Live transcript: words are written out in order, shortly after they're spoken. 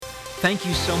Thank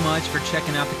you so much for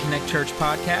checking out the Connect Church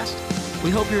podcast. We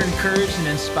hope you're encouraged and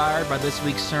inspired by this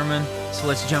week's sermon. So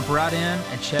let's jump right in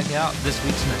and check out this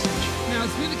week's message. Now,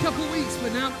 it's been a couple weeks,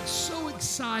 but now I'm so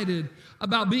excited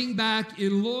about being back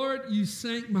in Lord, You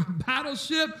Sank My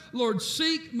Battleship, Lord,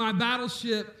 Seek My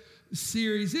Battleship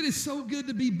series. It is so good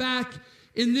to be back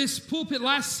in this pulpit.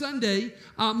 Last Sunday,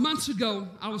 months ago,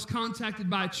 I was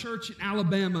contacted by a church in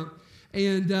Alabama,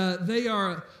 and they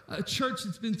are a church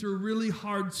that's been through a really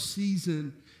hard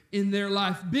season in their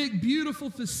life. Big, beautiful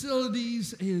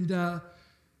facilities, and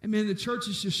man, the church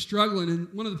is just struggling.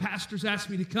 And one of the pastors asked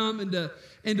me to come and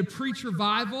to preach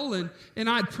revival, and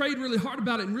I prayed really hard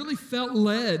about it and really felt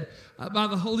led by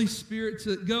the Holy Spirit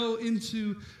to go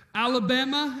into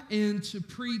Alabama and to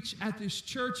preach at this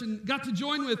church, and got to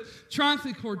join with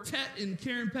Triumphant Quartet and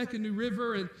Karen Peck and New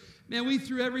River, and man, we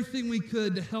threw everything we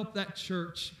could to help that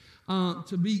church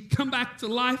come back to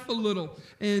life a little.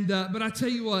 And but I tell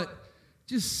you what,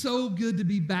 just so good to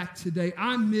be back today.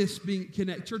 I miss being at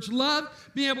Connect Church. Love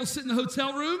being able to sit in the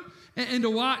hotel room and to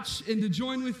watch and to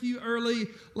join with you early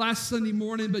last Sunday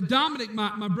morning. But Dominic,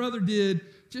 my brother, did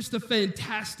just a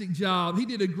fantastic job. He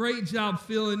did a great job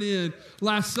filling in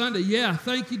last Sunday. Yeah,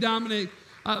 thank you, Dominic,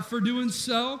 for doing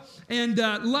so. And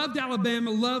loved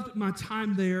Alabama, loved my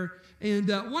time there. And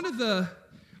one of the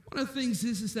things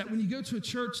is that when you go to a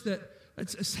church that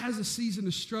has a season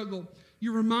of struggle,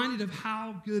 you're reminded of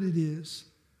how good it is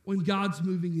when God's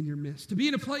moving in your midst. To be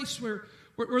in a place where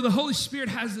the Holy Spirit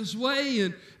has His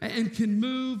way and can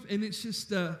move, and it's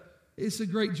just it's a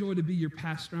great joy to be your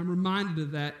pastor. I'm reminded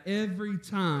of that every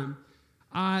time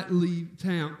I leave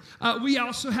town. We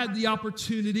also had the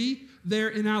opportunity there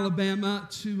in Alabama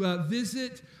to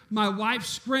visit my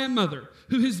wife's grandmother,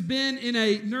 who has been in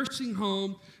a nursing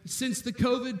home since the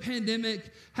COVID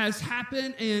pandemic has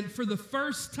happened, and for the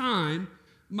first time,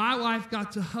 my wife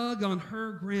got to hug on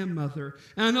her grandmother.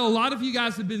 And I know a lot of you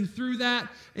guys have been through that,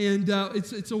 and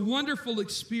it's a wonderful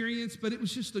experience, but it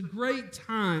was just a great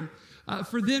time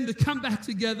for them to come back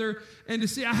together and to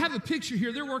see. I have a picture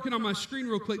here. They're working on my screen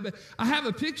real quick, but I have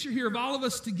a picture here of all of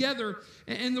us together.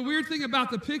 And the weird thing about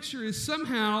the picture is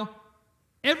somehow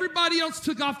everybody else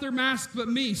took off their mask but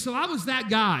me. So I was that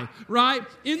guy, right,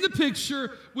 in the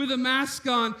picture with a mask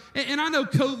on. And I know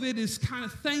COVID is kind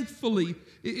of, thankfully,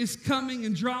 is coming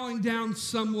and drawing down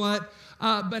somewhat.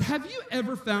 But have you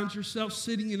ever found yourself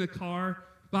sitting in a car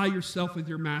by yourself with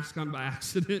your mask on by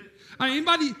accident?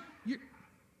 Anybody?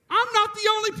 I'm not the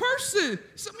only person.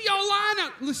 Some of y'all lying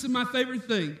out. Listen, my favorite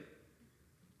thing,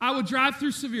 I would drive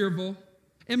through Sevierville,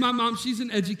 and my mom, she's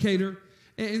an educator,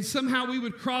 and somehow we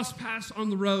would cross paths on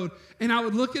the road, and I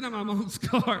would look at my mom's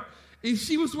car, and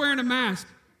she was wearing a mask,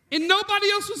 and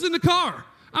nobody else was in the car.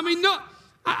 I mean, no,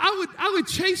 I would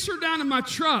chase her down in my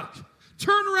truck,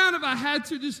 turn around if I had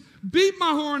to, just beat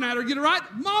my horn at her, get it right.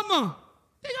 Mama,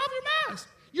 take off your mask.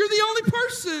 You're the only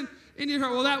person in your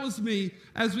heart. Well, that was me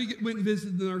as we went and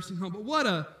visited the nursing home. But what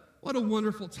a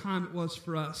wonderful time it was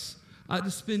for us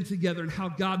to spend together and how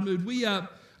God moved. We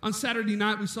on Saturday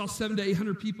night, we saw 700 to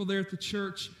 800 people there at the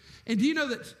church. And do you know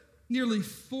that nearly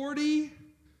 40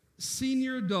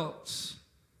 senior adults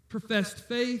professed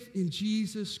faith in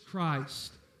Jesus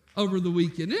Christ over the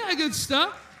weekend? Isn't that good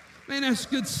stuff? Man, that's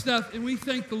good stuff. And we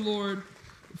thank the Lord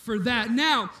for that.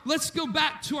 Now, let's go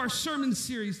back to our sermon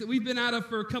series that we've been out of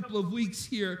for a couple of weeks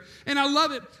here. And I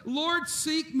love it. Lord,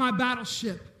 Seek My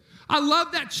Battleship. I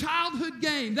love that childhood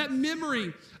game, that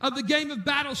memory of the game of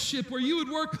Battleship where you would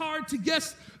work hard to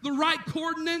guess the right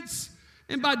coordinates.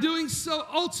 And by doing so,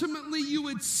 ultimately, you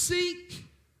would seek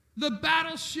the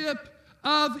battleship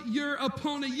of your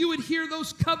opponent. You would hear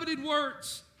those coveted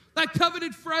words, that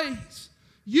coveted phrase,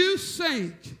 you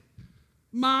sank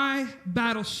my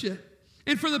battleship.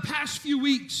 And for the past few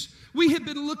weeks, we have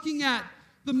been looking at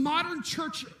the modern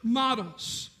church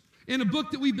models in a book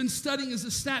that we've been studying as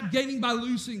a staff, Gaining by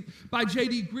Losing by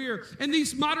J.D. Greear. And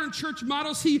these modern church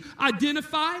models he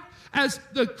identified as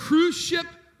the cruise ship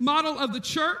model of the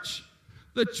church,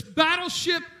 the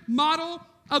battleship model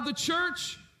of the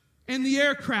church, and the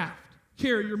aircraft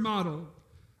carrier model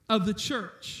of the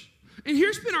church. And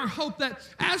here's been our hope that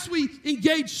as we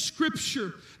engage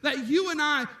Scripture, that you and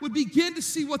I would begin to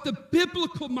see what the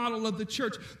biblical model of the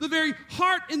church, the very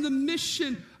heart and the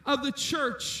mission of the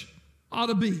church ought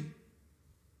to be.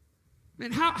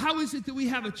 Man, how is it that we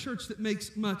have a church that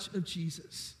makes much of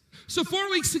Jesus? So 4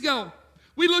 weeks ago,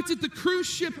 we looked at the cruise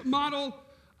ship model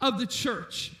of the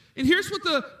church. And here's what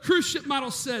the cruise ship model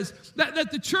says,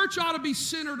 that the church ought to be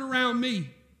centered around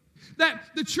me. That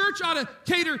the church ought to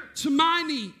cater to my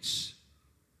needs.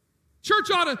 Church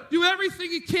ought to do everything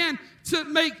it can to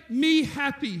make me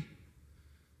happy.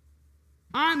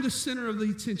 I'm the center of the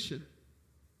attention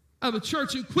of a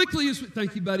church. And quickly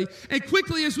thank you, buddy. And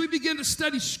quickly as we begin to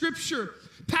study Scripture,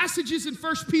 passages in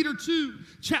 1 Peter 2,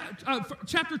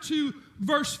 chapter 2,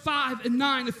 verse 5 and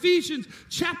 9, Ephesians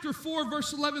chapter 4,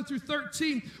 verse 11 through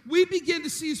 13, we begin to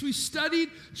see as we studied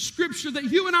Scripture that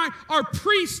you and I are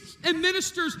priests and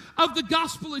ministers of the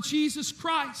gospel of Jesus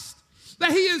Christ.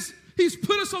 That He's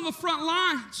put us on the front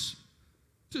lines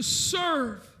to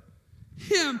serve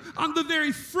Him on the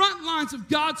very front lines of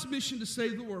God's mission to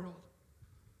save the world.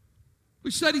 We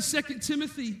studied 2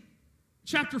 Timothy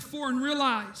chapter 4 and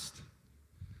realized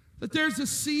that there's a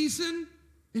season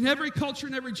in every culture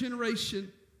and every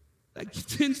generation that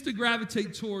tends to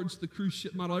gravitate towards the cruise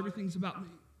ship model. Everything's about me.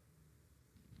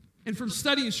 And from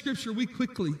studying Scripture, we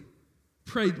quickly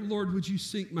prayed, Lord, would you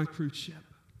sink my cruise ship?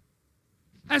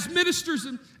 As ministers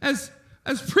and as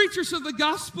preachers of the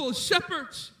gospel, as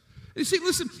shepherds. You see,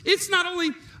 listen, it's not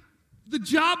only the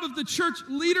job of the church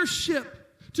leadership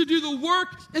to do the work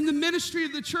and the ministry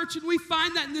of the church, and we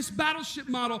find that in this battleship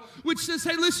model, which says,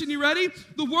 hey, listen, you ready?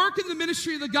 The work and the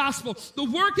ministry of the gospel, the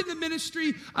work and the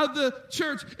ministry of the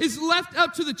church is left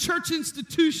up to the church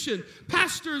institution,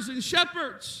 pastors and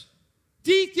shepherds,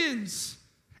 deacons,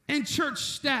 and church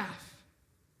staff.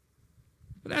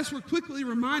 But as we're quickly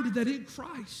reminded that in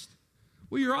Christ,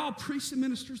 we are all priests and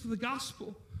ministers of the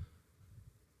gospel,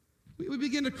 we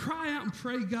begin to cry out and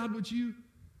pray, God, would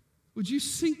you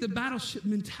sink the battleship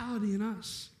mentality in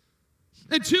us?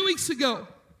 And 2 weeks ago,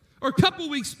 or a couple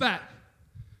weeks back,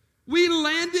 we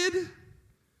landed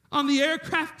on the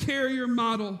aircraft carrier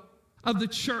model of the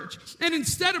church. And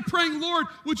instead of praying, Lord,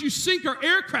 would you sink our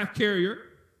aircraft carrier,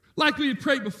 like we had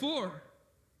prayed before,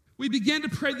 we began to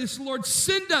pray this, Lord,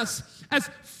 send us as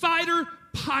fighter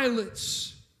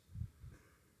pilots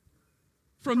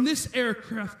from this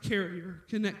aircraft carrier,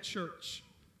 Connect Church,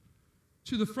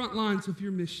 to the front lines of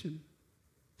your mission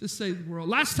to save the world.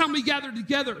 Last time we gathered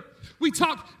together, we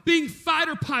talked being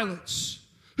fighter pilots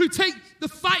who take the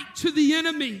fight to the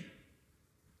enemy.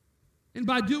 And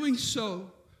by doing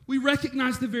so, we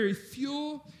recognize the very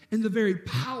fuel and the very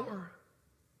power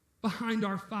behind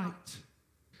our fight.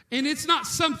 And it's not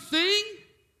something,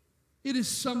 it is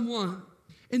someone.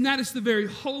 And that is the very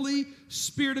Holy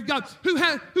Spirit of God,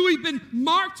 who we've been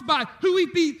marked by, who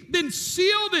we've been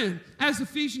sealed in, as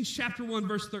Ephesians chapter 1,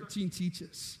 verse 13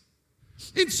 teaches.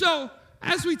 And so,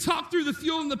 as we talk through the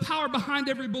fuel and the power behind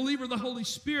every believer, the Holy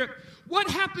Spirit, what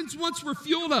happens once we're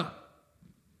fueled up?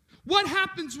 What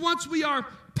happens once we are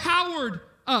powered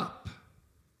up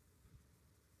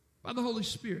by the Holy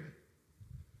Spirit?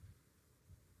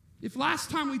 If last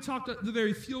time we talked about the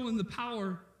very fuel and the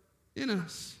power in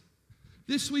us,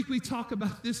 this week we talk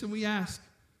about this and we ask,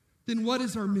 then what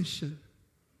is our mission?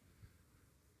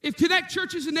 If Connect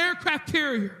Church is an aircraft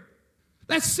carrier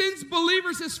that sends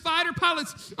believers as fighter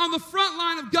pilots on the front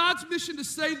line of God's mission to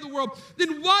save the world,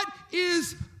 then what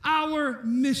is our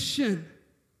mission?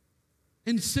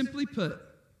 And simply put,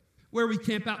 where we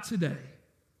camp out today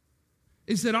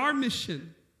is that our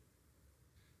mission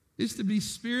is to be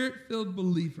Spirit-filled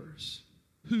believers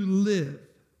who live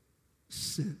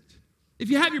sent. If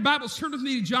you have your Bibles, turn with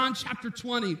me to John chapter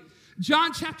 20.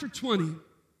 John chapter 20.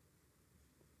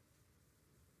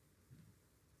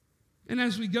 And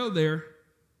as we go there,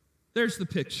 there's the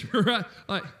picture, right?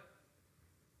 Like,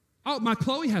 oh, my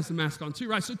Chloe has the mask on too,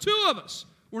 right? So two of us.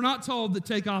 We're not told to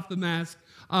take off the mask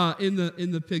in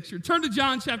the picture. Turn to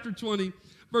John chapter 20,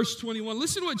 verse 21.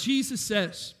 Listen to what Jesus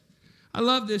says. I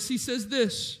love this. He says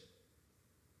this,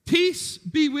 peace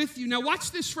be with you. Now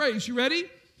watch this phrase. You ready?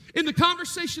 In the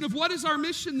conversation of what is our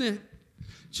mission then?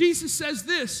 Jesus says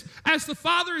this, as the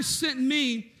Father has sent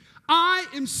me, I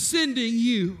am sending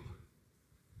you.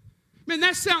 Man,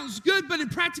 that sounds good, but in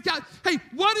practicality, hey,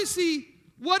 what is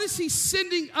he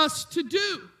sending us to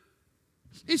do?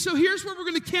 And so here's where we're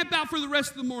going to camp out for the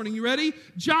rest of the morning. You ready?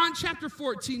 John chapter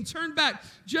 14. Turn back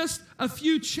just a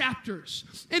few chapters.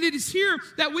 And it is here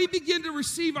that we begin to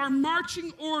receive our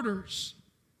marching orders.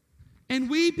 And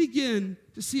we begin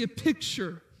to see a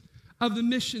picture of the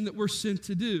mission that we're sent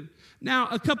to do. Now,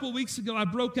 a couple weeks ago, I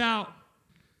broke out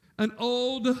an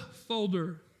old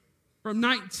folder from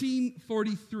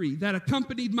 1943 that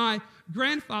accompanied my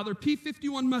grandfather,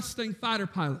 P-51 Mustang fighter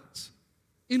pilots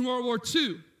in World War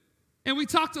II. And we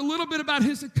talked a little bit about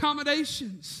his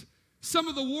accommodations, some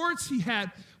of the wards he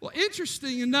had. Well,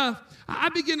 interesting enough, I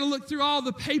began to look through all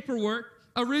the paperwork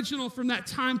original from that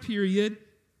time period,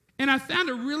 and I found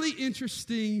a really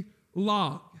interesting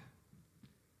log.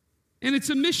 And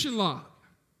it's a mission log.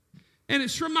 And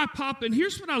it's from my papa. And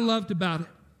here's what I loved about it.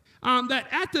 That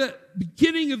at the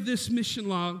beginning of this mission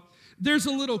log, there's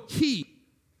a little key.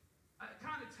 It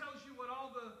kind of tells you what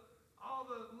all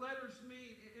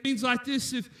means like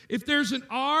this: if there's an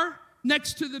R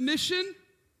next to the mission,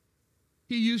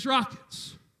 he used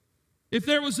rockets. If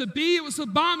there was a B, it was a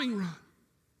bombing run.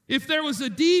 If there was a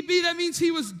DB, that means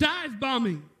he was dive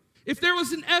bombing. If there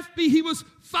was an FB, he was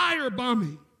fire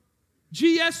bombing.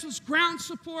 GS was ground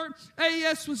support.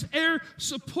 AS was air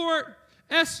support.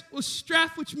 S was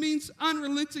STRAF, which means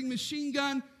unrelenting machine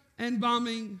gun and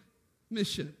bombing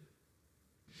mission.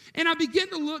 And I began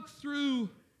to look through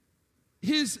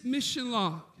his mission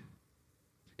log.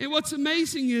 And what's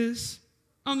amazing is,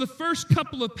 on the first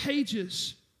couple of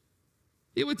pages,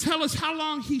 it would tell us how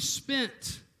long he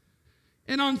spent.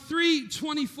 And on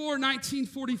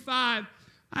 3/24/1945,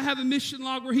 I have a mission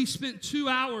log where he spent 2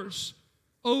 hours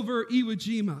over Iwo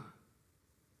Jima.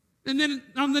 And then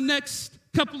on the next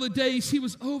couple of days, he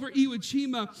was over Iwo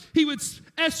Jima. He would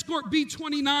escort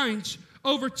B-29s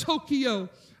over Tokyo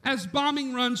as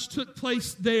bombing runs took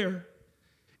place there.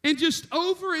 And just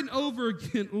over and over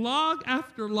again, log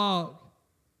after log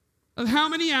of how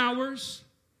many hours,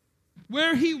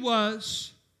 where he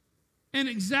was, and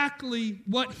exactly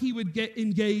what he would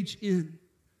engage in.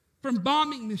 From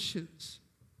bombing missions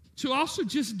to also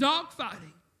just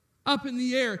dogfighting up in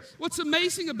the air. What's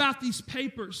amazing about these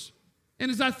papers,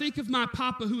 and as I think of my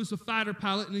papa, who was a fighter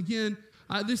pilot, and again,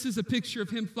 this is a picture of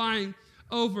him flying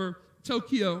over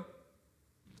Tokyo,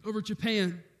 over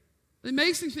Japan. The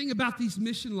amazing thing about these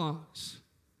mission logs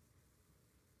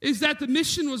is that the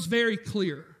mission was very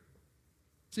clear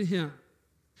to him.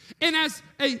 And as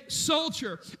a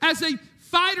soldier, as a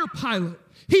fighter pilot,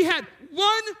 he had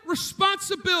one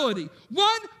responsibility,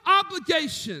 one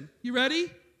obligation. You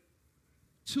ready?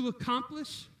 To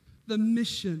accomplish the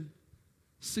mission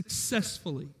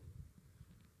successfully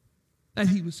that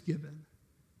he was given.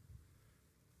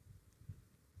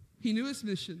 He knew his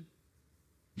mission.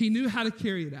 He knew how to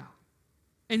carry it out.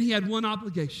 And he had one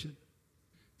obligation: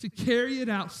 to carry it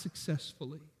out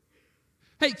successfully.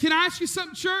 Hey, can I ask you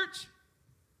something, church?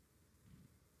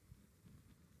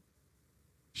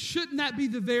 Shouldn't that be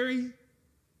the very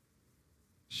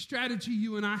strategy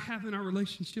you and I have in our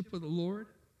relationship with the Lord?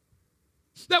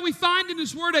 That we find in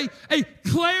His Word a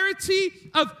clarity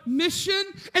of mission,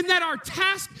 and that our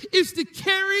task is to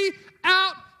carry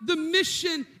out the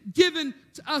mission given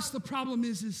to us. The problem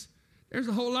is there's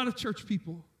a whole lot of church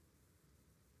people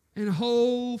and a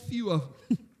whole few of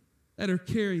them that are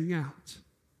carrying out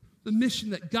the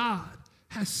mission that God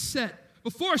has set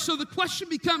before us. So the question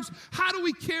becomes, how do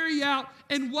we carry out,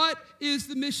 and what is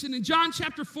the mission? In John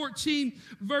chapter 14,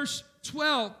 verse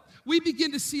 12, we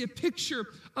begin to see a picture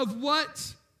of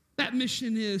what that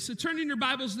mission is. So turn in your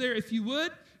Bibles there, if you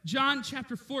would. John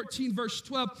chapter 14, verse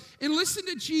 12. And listen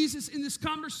to Jesus in this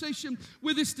conversation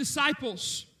with his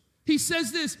disciples. He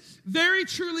says this: "Very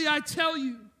truly I tell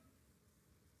you,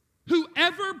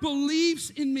 whoever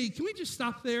believes in me." Can we just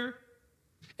stop there?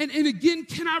 And again,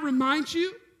 can I remind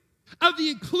you of the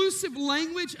inclusive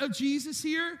language of Jesus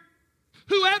here?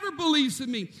 Whoever believes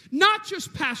in me, not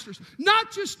just pastors,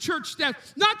 not just church staff,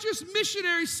 not just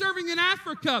missionaries serving in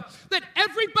Africa, that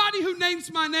everybody who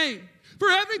names my name, for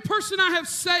every person I have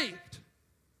saved,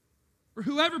 for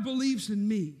whoever believes in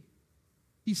me,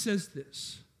 he says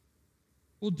this,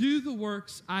 will do the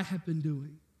works I have been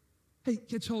doing. Hey,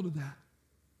 catch hold of that.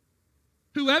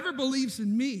 Whoever believes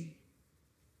in me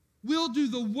will do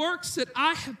the works that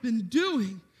I have been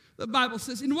doing, the Bible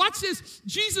says. And watch this.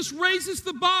 Jesus raises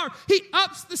the bar. He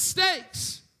ups the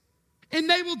stakes. And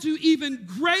they will do even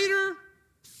greater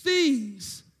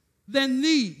things than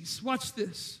these. Watch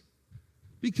this.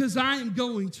 Because I am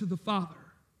going to the Father.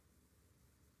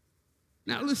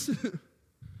 Now listen.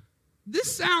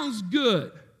 This sounds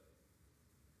good.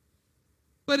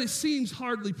 But it seems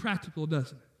hardly practical,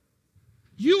 doesn't it?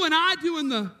 You and I doing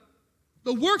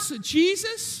the works of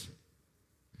Jesus,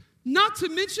 not to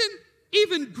mention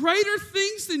even greater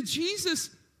things than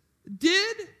Jesus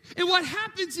did. And what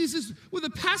happens is with a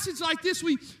passage like this,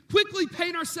 we quickly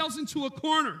paint ourselves into a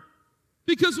corner.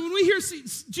 Because when we hear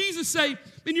Jesus say,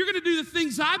 and you're going to do the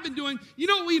things I've been doing, you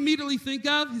know what we immediately think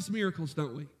of? His miracles,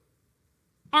 don't we?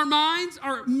 Our minds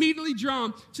are immediately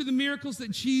drawn to the miracles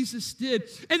that Jesus did.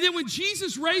 And then when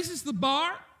Jesus raises the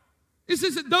bar, it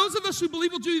says that those of us who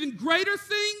believe will do even greater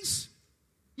things.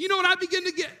 You know what I begin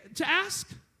to ask?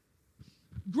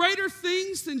 Greater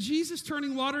things than Jesus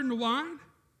turning water into wine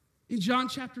in John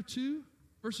chapter 2,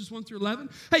 verses 1 through 11.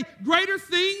 Hey, greater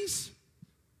things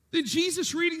than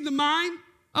Jesus reading the mind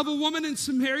of a woman in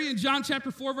Samaria in John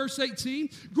chapter 4, verse 18.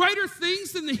 Greater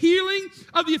things than the healing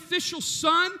of the official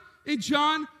son in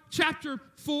John chapter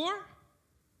 4.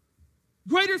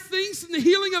 Greater things than the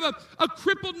healing of a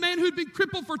crippled man who'd been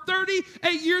crippled for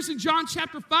 38 years in John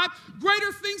chapter 5.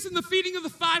 Greater things than the feeding of the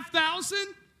 5,000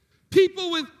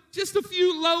 people with just a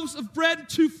few loaves of bread and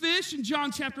 2 fish in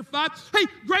John chapter 5. Hey,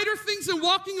 greater things than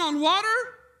walking on water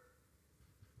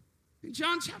in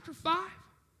John chapter 5,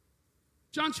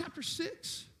 John chapter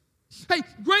 6. Hey,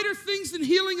 greater things than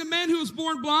healing a man who was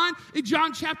born blind in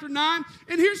John chapter 9.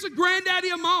 And here's the granddaddy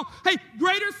of them all. Hey,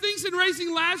 greater things than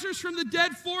raising Lazarus from the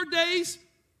dead 4 days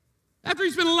after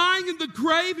he's been lying in the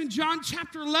grave in John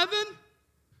chapter 11.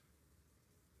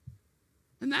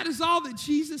 And that is all that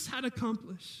Jesus had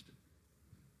accomplished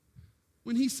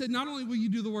when he said, not only will you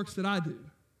do the works that I do,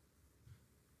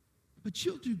 but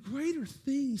you'll do greater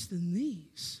things than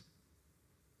these.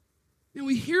 And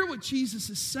we hear what Jesus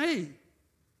is saying,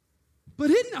 but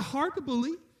isn't it hard to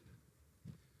believe?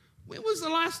 When was the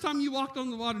last time you walked on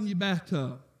the water in your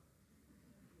bathtub?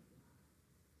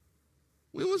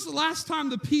 When was the last time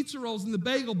the pizza rolls and the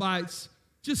bagel bites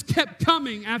just kept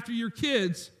coming after your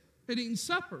kids had eaten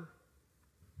supper?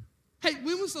 Hey,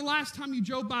 when was the last time you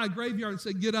drove by a graveyard and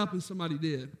said, get up, and somebody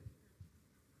did?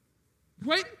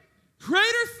 Greater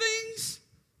things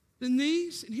than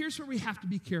these. And here's where we have to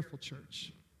be careful,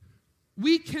 church.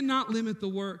 We cannot limit the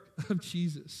work of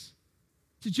Jesus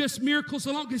to just miracles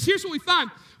alone. Because here's what we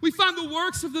find. We find the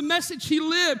works of the message he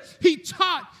lived, he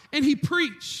taught, and he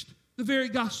preached the very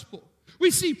gospel. We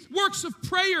see works of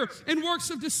prayer and works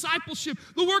of discipleship,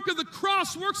 the work of the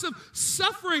cross, works of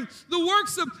suffering, the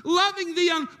works of loving the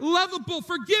unlovable,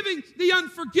 forgiving the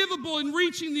unforgivable, and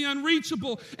reaching the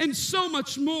unreachable, and so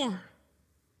much more.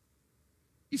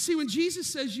 You see, when Jesus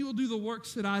says, you will do the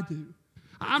works that I do,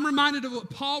 I'm reminded of what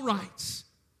Paul writes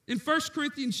in 1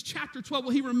 Corinthians chapter 12.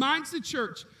 Well, he reminds the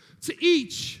church, to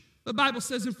each, the Bible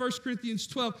says in 1 Corinthians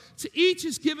 12, to each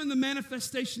is given the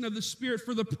manifestation of the Spirit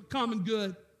for the common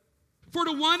good. For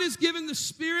to one is given the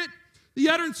Spirit, the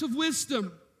utterance of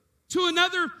wisdom, to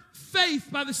another faith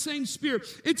by the same Spirit,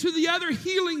 and to the other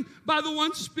healing by the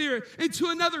one Spirit, and to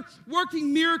another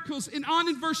working miracles. And on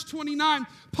in verse 29,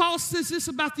 Paul says this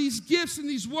about these gifts and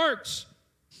these works.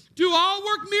 Do all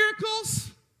work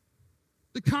miracles?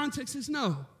 The context is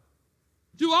no.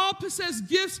 Do all possess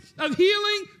gifts of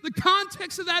healing? The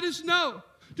context of that is no.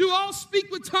 Do all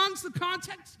speak with tongues? The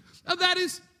context of that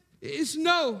is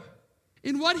no.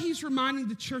 And what he's reminding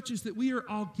the church is that we are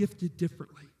all gifted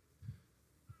differently.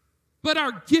 But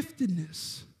our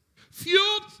giftedness,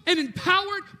 fueled and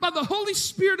empowered by the Holy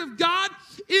Spirit of God,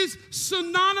 is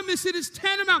synonymous, it is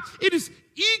tantamount, it is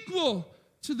equal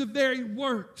to the very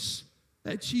works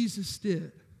that Jesus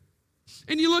did.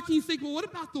 And you look and you think, well, what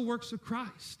about the works of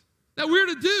Christ that we're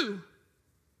to do?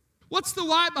 What's the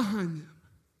why behind them?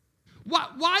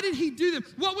 Why did he do them?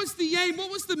 What was the aim?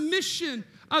 What was the mission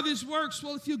of his works?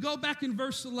 Well, if you go back in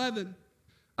verse 11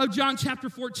 of John chapter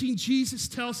 14, Jesus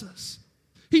tells us.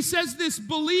 He says this,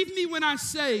 believe me when I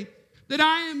say that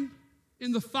I am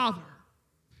in the Father,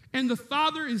 and the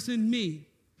Father is in me.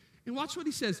 And watch what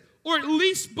he says, or at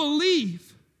least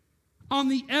believe on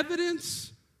the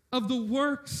evidence of the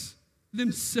works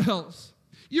themselves.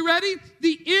 You ready?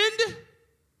 The end,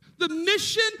 the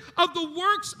mission of the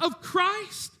works of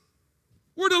Christ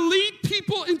were to lead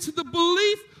people into the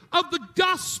belief of the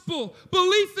gospel,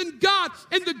 belief in God,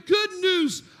 and the good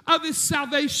news of his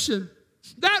salvation.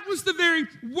 That was the very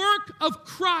work of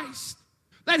Christ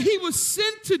that he was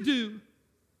sent to do,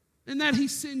 and that he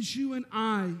sends you and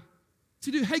I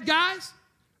to do. Hey guys,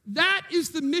 that is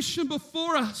the mission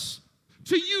before us,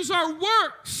 to use our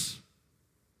works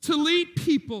to lead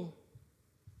people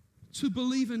to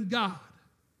believe in God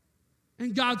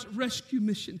and God's rescue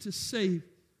mission to save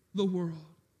the world.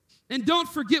 And don't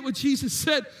forget what Jesus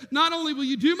said, not only will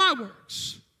you do my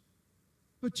works,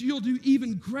 but you'll do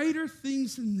even greater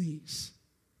things than these,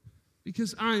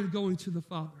 because I am going to the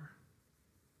Father.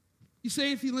 You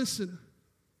say, if you listen,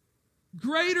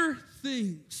 greater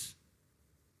things.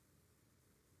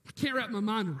 I can't wrap my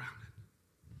mind around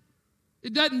it.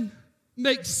 It doesn't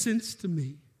make sense to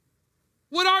me.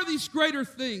 What are these greater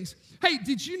things? Hey,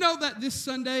 did you know that this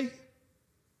Sunday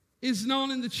is known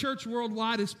in the church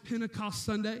worldwide as Pentecost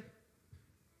Sunday?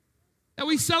 And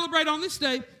we celebrate on this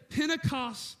day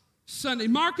Pentecost Sunday,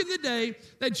 marking the day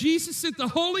that Jesus sent the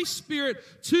Holy Spirit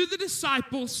to the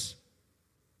disciples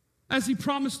as he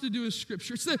promised to do in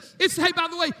Scripture. It's, hey, by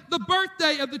the way, the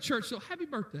birthday of the church. So happy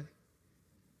birthday.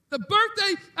 The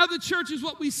birthday of the church is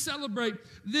what we celebrate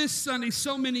this Sunday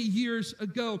so many years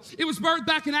ago. It was birthed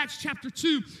back in Acts chapter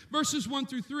 2, verses 1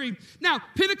 through 3. Now,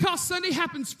 Pentecost Sunday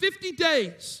happens 50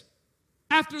 days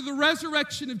after the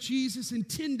resurrection of Jesus and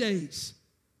 10 days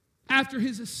after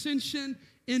his ascension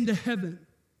into heaven.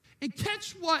 And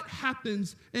catch what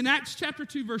happens in Acts chapter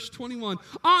 2, verse 21.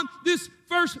 On this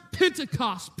first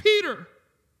Pentecost, Peter,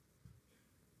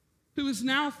 who is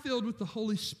now filled with the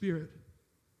Holy Spirit,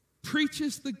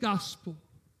 preaches the gospel,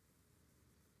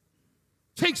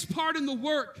 takes part in the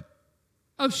work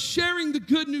of sharing the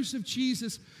good news of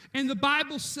Jesus. And the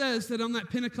Bible says that on that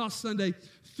Pentecost Sunday,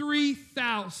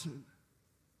 3,000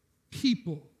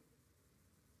 people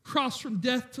crossed from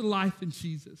death to life in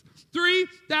Jesus.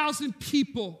 3,000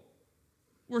 people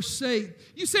were saved.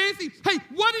 You say anything, hey,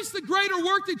 what is the greater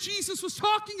work that Jesus was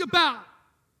talking about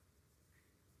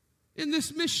in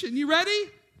this mission? You ready?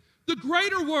 The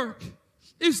greater work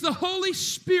is the Holy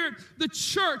Spirit, the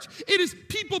church. It is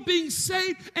people being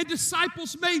saved and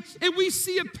disciples made. And we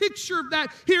see a picture of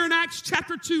that here in Acts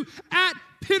chapter 2 at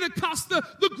Pentecost. The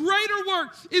greater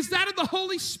work is that of the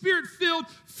Holy Spirit-filled,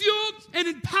 fueled, and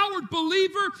empowered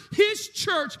believer, his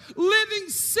church, living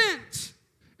sent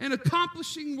and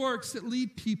accomplishing works that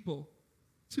lead people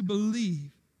to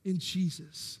believe in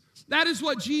Jesus. That is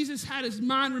what Jesus had in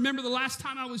mind. Remember the last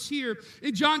time I was here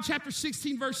in John chapter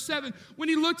 16, verse 7, when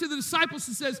he looked at the disciples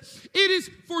and says, it is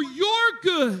for your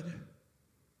good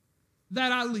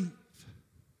that I leave.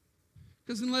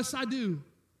 Because unless I do,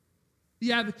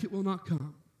 the advocate will not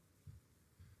come.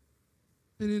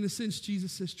 And in a sense,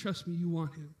 Jesus says, trust me, you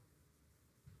want him.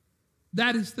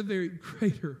 That is the very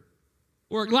greater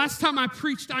work. Last time I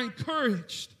preached, I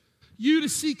encouraged you to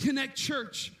see Connect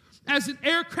Church as an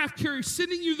aircraft carrier,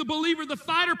 sending you the believer, the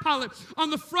fighter pilot,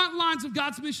 on the front lines of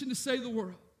God's mission to save the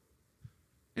world.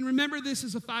 And remember this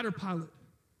as a fighter pilot.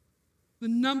 The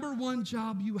number one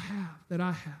job you have, that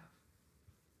I have,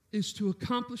 is to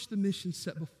accomplish the mission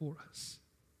set before us.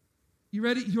 You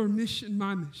ready? Your mission,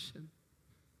 my mission,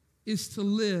 is to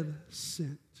live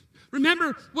sent.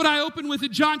 Remember what I opened with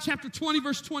in John chapter 20,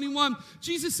 verse 21.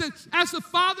 Jesus said, as the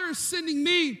Father is sending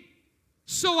me,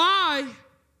 so I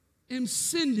am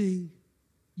sending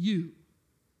you.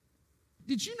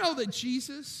 Did you know that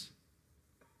Jesus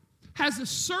has a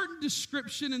certain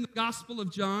description in the Gospel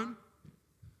of John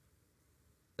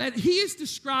that he is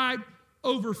described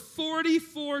over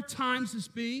 44 times as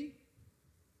being?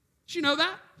 Did you know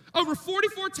that? Over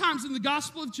 44 times in the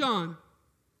Gospel of John,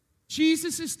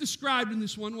 Jesus is described in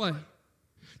this one way.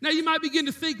 Now you might begin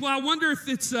to think, well, I wonder if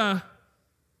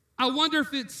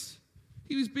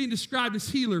he was being described as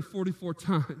healer 44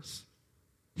 times.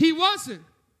 He wasn't,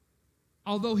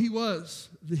 although he was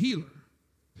the healer.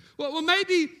 Well,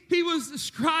 maybe he was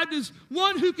described as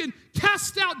one who can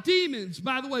cast out demons,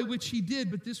 by the way, which he did,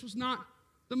 but this was not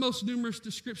the most numerous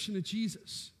description of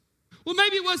Jesus. Well,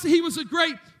 maybe it was that he was a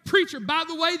great preacher, by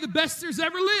the way, the best there's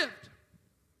ever lived.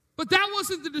 But that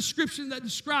wasn't the description that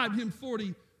described him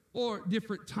 44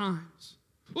 different times.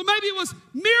 Well, maybe it was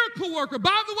miracle worker,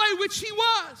 by the way, which he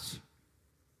was.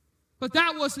 But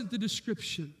that wasn't the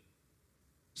description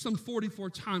some 44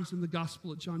 times in the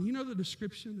Gospel of John. You know the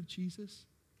description of Jesus?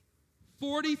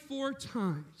 44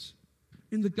 times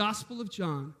in the Gospel of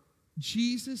John,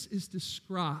 Jesus is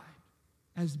described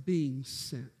as being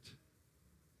sent.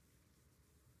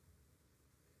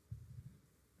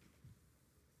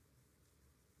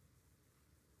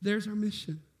 There's our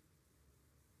mission.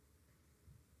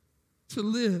 To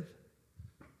live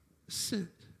sent.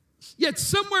 Yet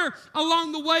somewhere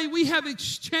along the way, we have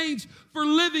exchanged for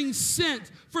living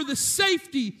sent for the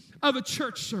safety of a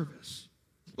church service.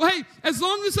 Well, hey, as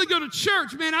long as I go to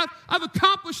church, man, I've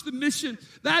accomplished the mission.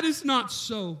 That is not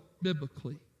so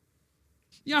biblically.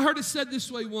 Yeah, I heard it said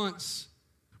this way once.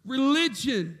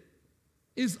 Religion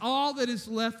is all that is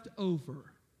left over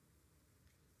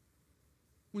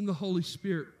when the Holy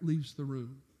Spirit leaves the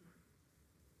room.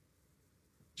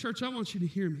 Church, I want you to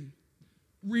hear me.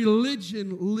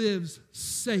 Religion lives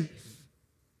safe.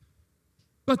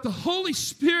 But the Holy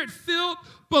Spirit-filled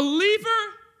believer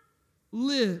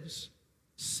lives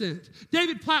sent.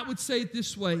 David Platt would say it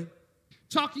this way,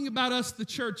 talking about us, the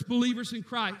church, believers in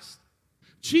Christ.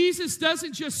 Jesus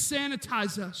doesn't just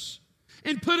sanitize us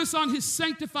and put us on his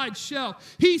sanctified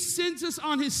shelf. He sends us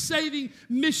on his saving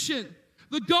mission.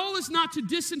 The goal is not to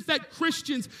disinfect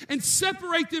Christians and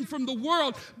separate them from the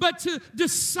world, but to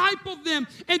disciple them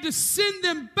and to send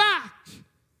them back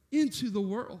into the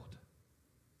world.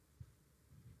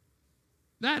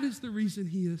 That is the reason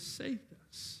he has saved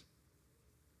us.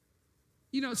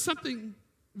 You know, something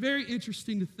very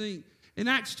interesting to think. In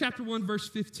Acts chapter 1, verse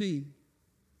 15,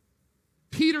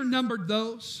 Peter numbered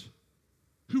those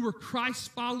who were Christ's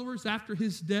followers after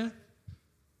his death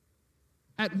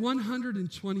at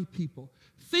 120 people.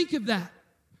 Think of that.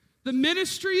 The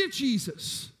ministry of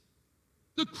Jesus,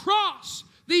 the cross,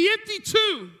 the empty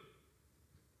tomb,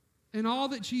 and all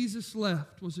that Jesus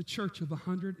left was a church of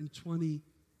 120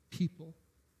 people.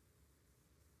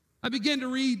 I began to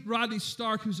read Rodney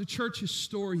Stark, who's a church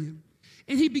historian,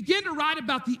 and he began to write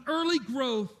about the early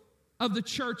growth of the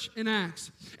church in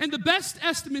Acts. And the best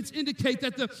estimates indicate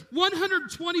that the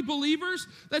 120 believers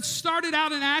that started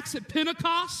out in Acts at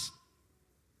Pentecost,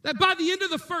 that by the end of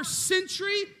the first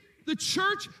century, the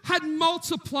church had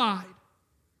multiplied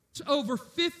to over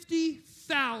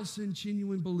 50,000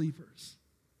 genuine believers.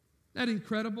 Isn't that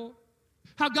incredible?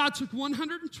 How God took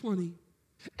 120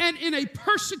 and in a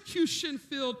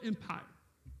persecution-filled empire,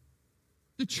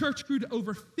 the church grew to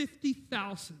over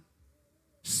 50,000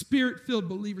 Spirit-filled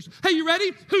believers. Hey, you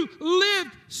ready? Who lived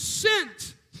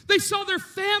sent. They saw their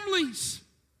families.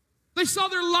 They saw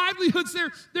their livelihoods,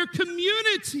 their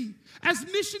community as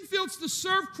mission fields to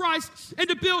serve Christ and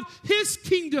to build His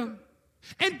kingdom.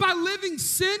 And by living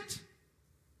sent,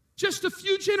 just a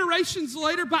few generations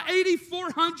later, by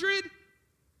 8400,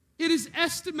 it is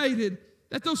estimated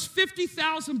that those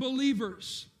 50,000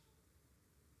 believers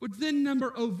would then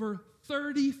number over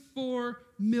 34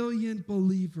 million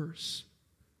believers.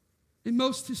 And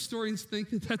most historians think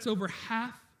that that's over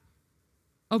half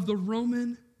of the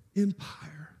Roman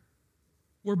Empire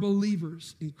were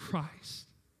believers in Christ.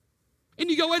 And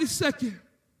you go, wait a second.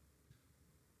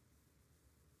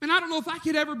 And I don't know if I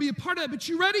could ever be a part of that, but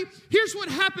you ready? Here's what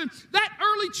happened. That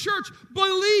early church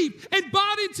believed and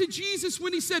bought into Jesus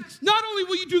when He said, not only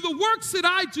will you do the works that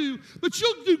I do, but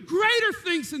you'll do greater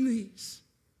things than these.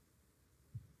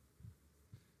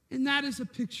 And that is a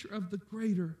picture of the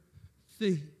greater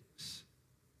things.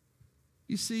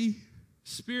 You see,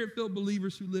 Spirit-filled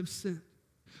believers who live sent.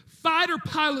 Fighter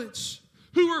pilots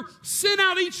who were sent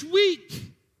out each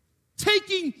week,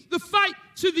 taking the fight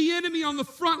to the enemy on the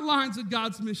front lines of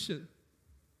God's mission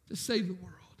to save the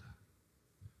world.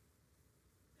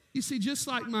 You see, just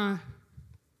like my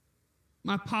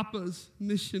papa's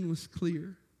mission was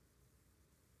clear,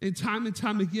 and time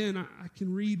again, I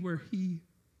can read where he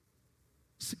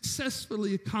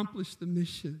successfully accomplished the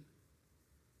mission.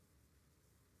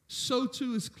 So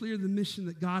too is clear the mission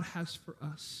that God has for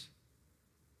us.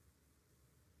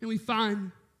 And we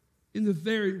find in the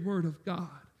very Word of God.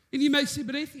 And you may say,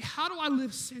 but Anthony, how do I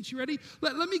live sent? You ready?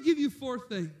 Let me give you 4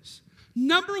 things.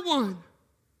 Number 1,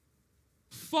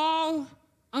 fall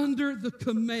under the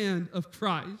command of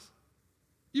Christ.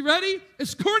 You ready?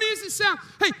 As corny as it sounds,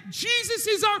 hey, Jesus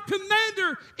is our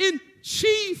commander in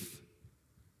chief.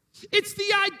 It's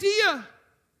the idea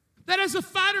that as a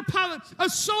fighter pilot, a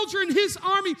soldier in His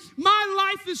army,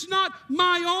 my life is not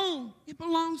my own. It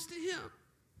belongs to Him.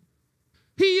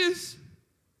 He is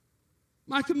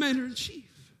my commander in chief.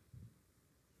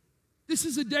 This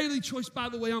is a daily choice, by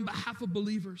the way, on behalf of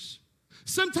believers.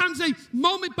 Sometimes a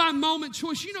moment-by-moment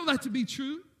choice. You know that to be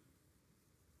true.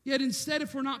 Yet instead,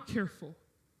 if we're not careful,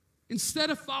 instead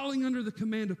of falling under the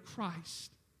command of Christ,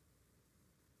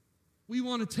 we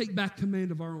want to take back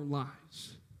command of our own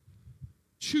lives.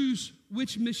 Choose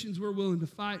which missions we're willing to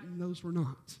fight and those we're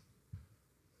not.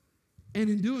 And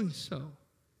in doing so,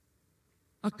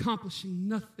 accomplishing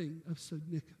nothing of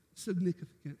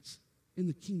significance in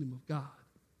the kingdom of God.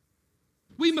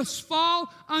 We must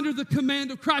fall under the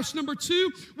command of Christ. Number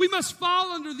 2, we must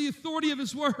fall under the authority of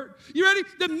His Word. You ready?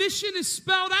 The mission is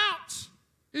spelled out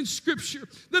in Scripture.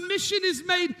 The mission is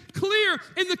made clear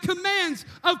in the commands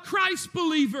of Christ's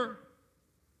believer.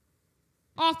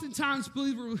 Oftentimes,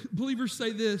 believers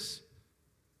say this,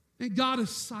 and God is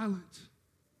silent.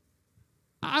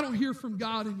 I don't hear from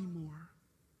God anymore.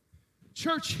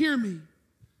 Church, hear me.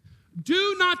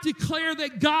 Do not declare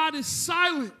that God is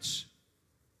silent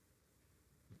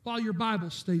while your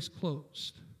Bible stays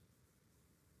closed.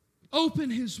 Open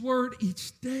His Word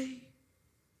each day.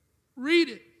 Read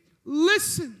it.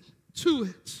 Listen to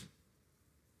it.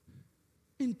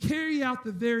 And carry out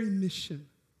the very mission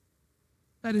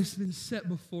that has been set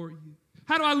before you.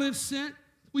 How do I live sent?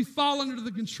 We fall under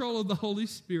the control of the Holy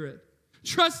Spirit,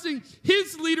 trusting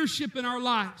His leadership in our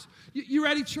lives. You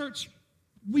ready, church?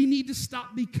 We need to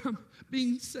stop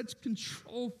being such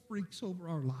control freaks over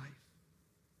our life.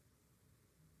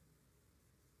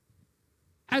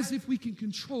 As if we can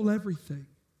control everything.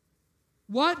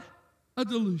 What a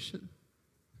delusion.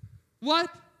 What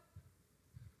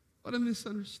a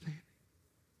misunderstanding.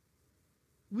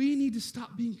 We need to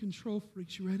stop being control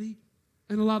freaks, you ready?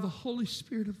 And allow the Holy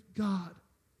Spirit of God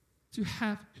to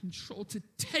have control, to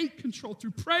take control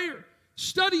through prayer,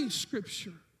 studying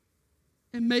Scripture,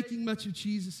 and making much of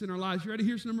Jesus in our lives. You ready?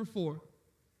 Here's number 4.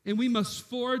 And we must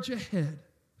forge ahead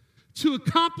to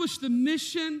accomplish the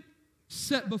mission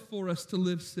set before us to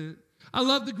live sent. I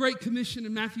love the Great Commission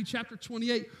in Matthew chapter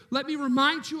 28. Let me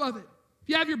remind you of it. If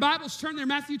you have your Bibles, turn there,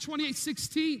 Matthew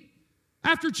 28:16.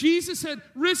 After Jesus had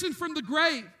risen from the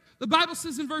grave, the Bible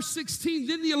says in verse 16,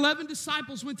 then the 11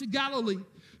 disciples went to Galilee,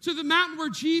 to the mountain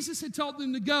where Jesus had told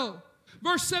them to go.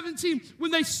 Verse 17,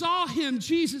 when they saw him,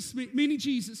 Jesus, meaning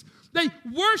Jesus, they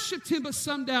worshiped him, but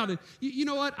some doubted. You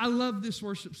know what? I love this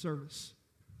worship service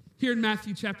here in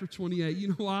Matthew chapter 28. You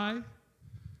know why?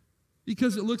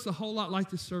 Because it looks a whole lot like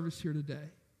this service here today.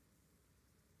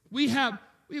 We have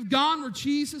gone where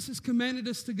Jesus has commanded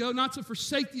us to go, not to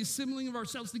forsake the assembling of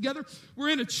ourselves together. We're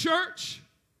in a church,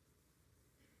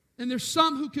 and there's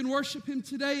some who can worship him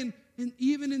today, and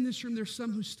even in this room, there's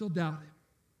some who still doubt him.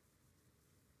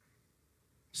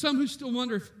 Some who still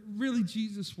wonder if really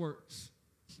Jesus works.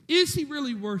 Is he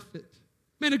really worth it?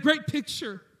 Man, a great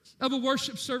picture of a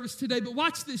worship service today. But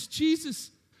watch this.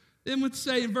 Jesus then would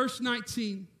say in verse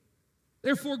 19,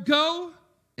 therefore go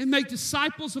and make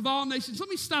disciples of all nations. Let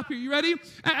me stop here. You ready?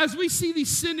 As we see these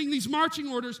sending, these marching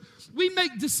orders, we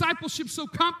make discipleship so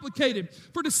complicated.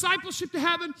 For discipleship to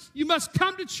happen, you must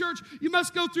come to church. You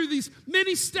must go through these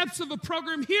many steps of a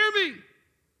program. Hear me.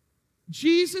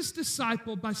 Jesus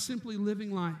discipled by simply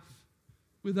living life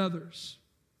with others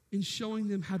and showing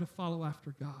them how to follow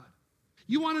after God.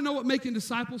 You want to know what making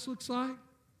disciples looks like?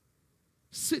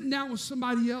 Sitting down with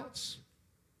somebody else,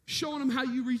 showing them how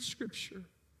you read Scripture,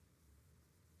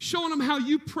 showing them how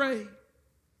you pray,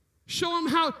 showing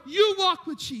them how you walk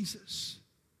with Jesus.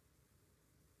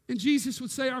 And Jesus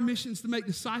would say our mission is to make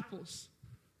disciples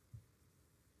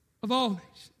of all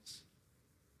nations.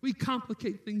 We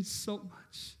complicate things so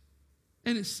much.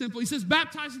 And it's simple. He says,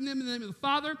 baptizing them in the name of the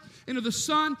Father and of the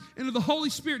Son and of the Holy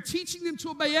Spirit, teaching them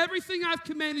to obey everything I've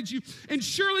commanded you. And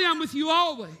surely I'm with you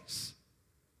always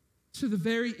to the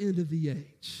very end of the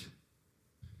age.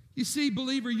 You see,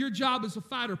 believer, your job as a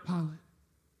fighter pilot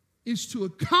is to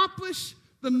accomplish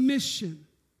the mission.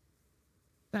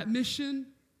 That mission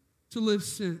to live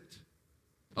sent.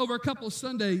 Over a couple of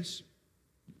Sundays,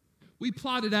 we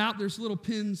plotted out, there's little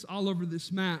pins all over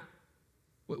this map.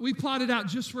 We plotted out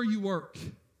just where you work,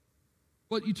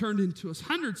 what you turned into us,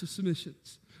 hundreds of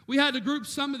submissions. We had to group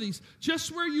some of these,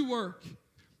 just where you work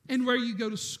and where you go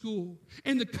to school.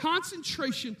 And the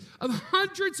concentration of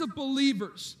hundreds of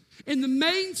believers in the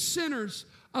main centers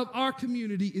of our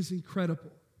community is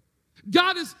incredible.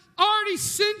 God has already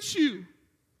sent you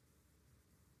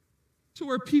to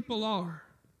where people are.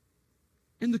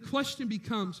 And the question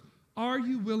becomes, are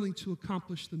you willing to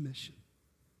accomplish the mission?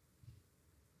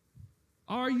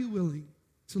 Are you willing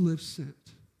to live sent,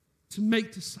 to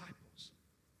make disciples?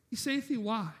 You say anything,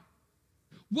 why?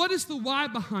 What is the why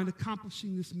behind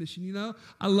accomplishing this mission? You know,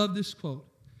 I love this quote.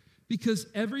 Because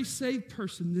every saved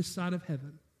person this side of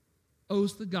heaven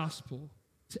owes the gospel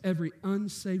to every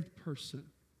unsaved person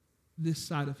this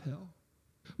side of hell.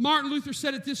 Martin Luther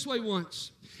said it this way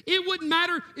once. It wouldn't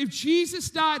matter if Jesus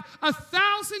died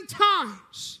 1,000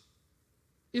 times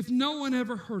if no one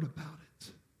ever heard about it.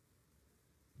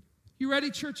 You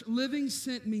ready, church? Living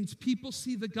sent means people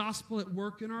see the gospel at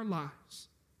work in our lives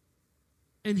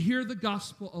and hear the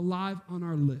gospel alive on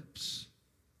our lips.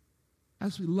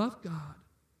 As we love God,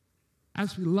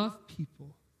 as we love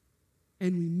people,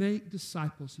 and we make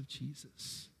disciples of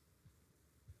Jesus.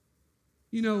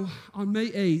 You know, on May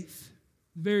 8th,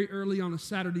 very early on a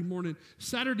Saturday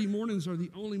mornings are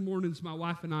the only mornings my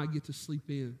wife and I get to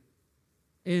sleep in.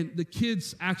 And the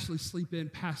kids actually sleep in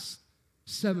past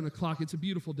 7 o'clock. It's a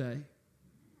beautiful day.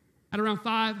 At around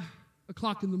 5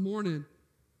 o'clock in the morning,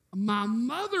 my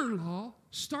mother-in-law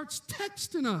starts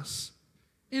texting us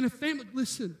in a family.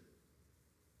 Listen,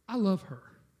 I love her.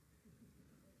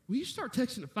 When you start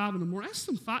texting at 5 in the morning, that's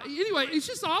some fight. Anyway, it's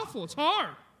just awful. It's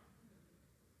hard.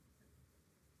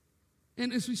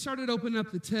 And as we started opening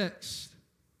up the text,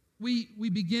 we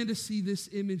began to see this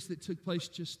image that took place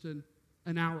just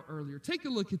an hour earlier. Take a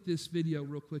look at this video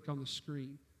real quick on the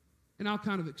screen, and I'll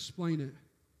kind of explain it.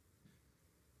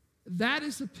 That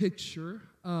is a picture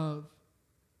of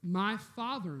my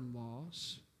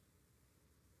father-in-law's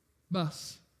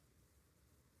bus.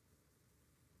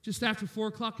 Just after 4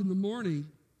 o'clock in the morning,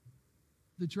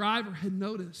 the driver had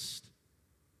noticed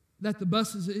that the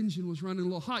bus's engine was running a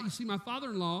little hot. You see, my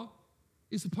father-in-law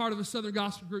is a part of a Southern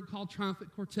gospel group called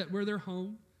Triumphant Quartet, where they're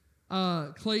home.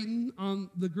 Clayton on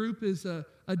the group is a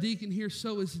deacon here,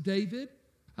 so is David.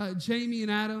 Jamie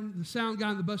and Adam, the sound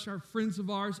guy and the bus driver, are friends of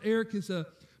ours. Eric is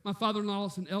my father-in-law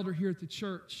is an elder here at the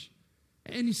church.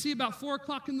 And you see, about 4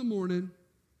 o'clock in the morning,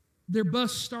 their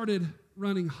bus started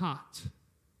running hot.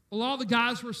 Well, all the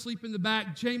guys were asleep in the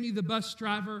back. Jamie, the bus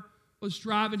driver, was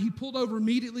driving. He pulled over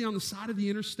immediately on the side of the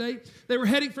interstate. They were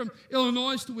heading from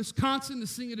Illinois to Wisconsin to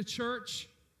sing at a church.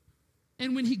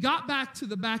 And when he got back to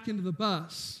the back end of the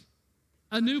bus,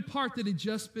 a new part that had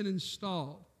just been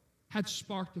installed had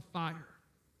sparked a fire.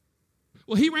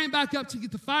 Well, he ran back up to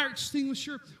get the fire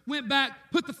extinguisher, went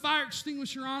back, put the fire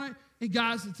extinguisher on it, and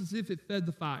guys, it's as if it fed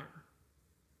the fire.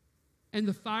 and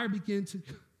the fire began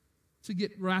to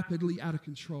get rapidly out of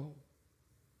control.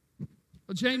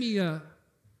 Well, Jamie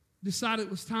decided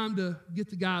it was time to get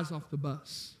the guys off the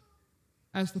bus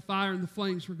as the fire and the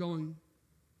flames were going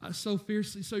so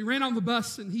fiercely. So he ran on the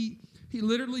bus, and he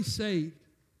literally saved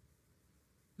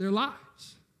their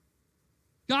lives.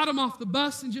 Got them off the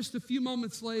bus, and just a few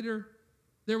moments later,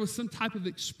 there was some type of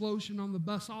explosion on the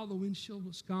bus. All the windshield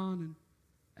was gone, and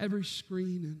every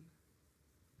screen,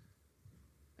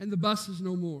 and the bus is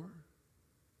no more.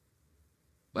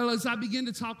 Well, as I began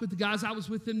to talk with the guys, I was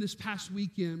with them this past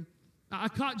weekend. I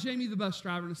caught Jamie, the bus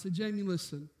driver, and I said, Jamie,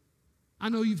 listen, I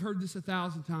know you've heard this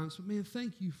 1,000 times, but man,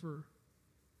 thank you for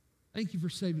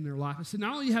saving their life. I said,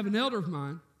 not only you have an elder of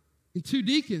mine and 2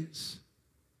 deacons,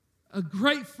 a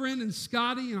great friend in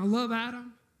Scotty, and I love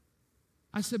Adam.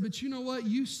 I said, but you know what?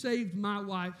 You saved my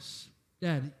wife's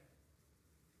daddy.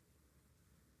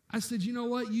 I said, you know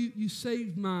what? You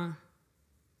saved my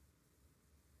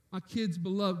kid's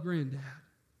beloved granddad.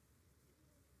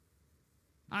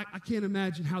 I can't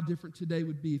imagine how different today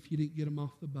would be if you didn't get him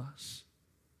off the bus,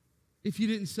 if you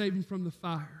didn't save him from the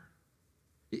fire,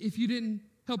 if you didn't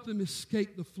help them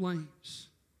escape the flames.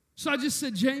 So I just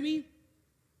said, Jamie,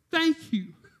 thank you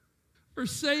for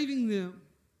saving them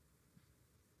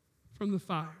from the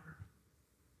fire.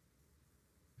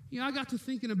 You know, I got to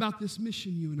thinking about this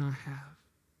mission you and I have.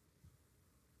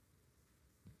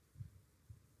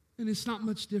 And it's not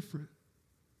much different.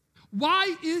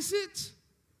 Why is it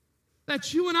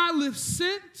that you and I live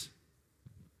sent?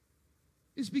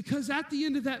 Is because at the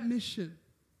end of that mission,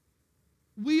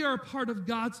 we are a part of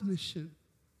God's mission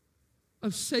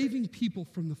of saving people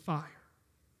from the fire.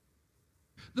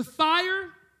 The fire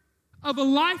of a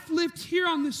life lived here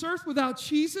on this earth without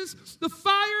Jesus, the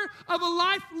fire of a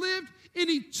life lived in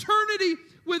eternity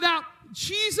without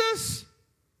Jesus.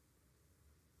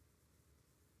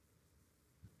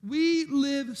 We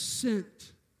live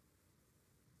sent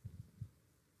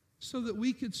so that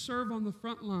we could serve on the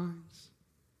front lines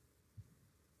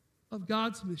of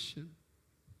God's mission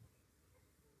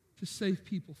to save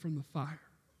people from the fire.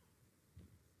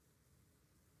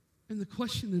 And the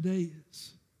question today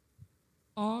is,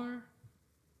 are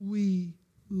we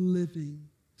living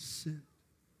sent?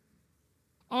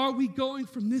 Are we going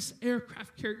from this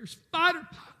aircraft carrier's fighter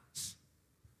pilots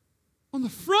on the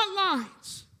front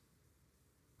lines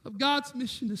of God's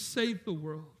mission to save the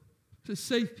world, to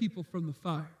save people from the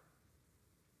fire?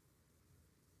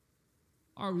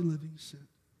 Are we living sent?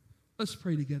 Let's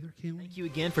pray together, can we? Thank you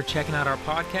again for checking out our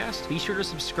podcast. Be sure to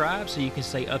subscribe so you can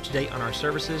stay up to date on our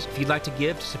services. If you'd like to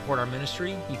give to support our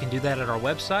ministry, you can do that at our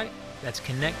website. That's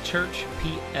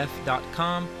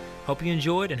connectchurchpf.com. Hope you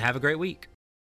enjoyed and have a great week.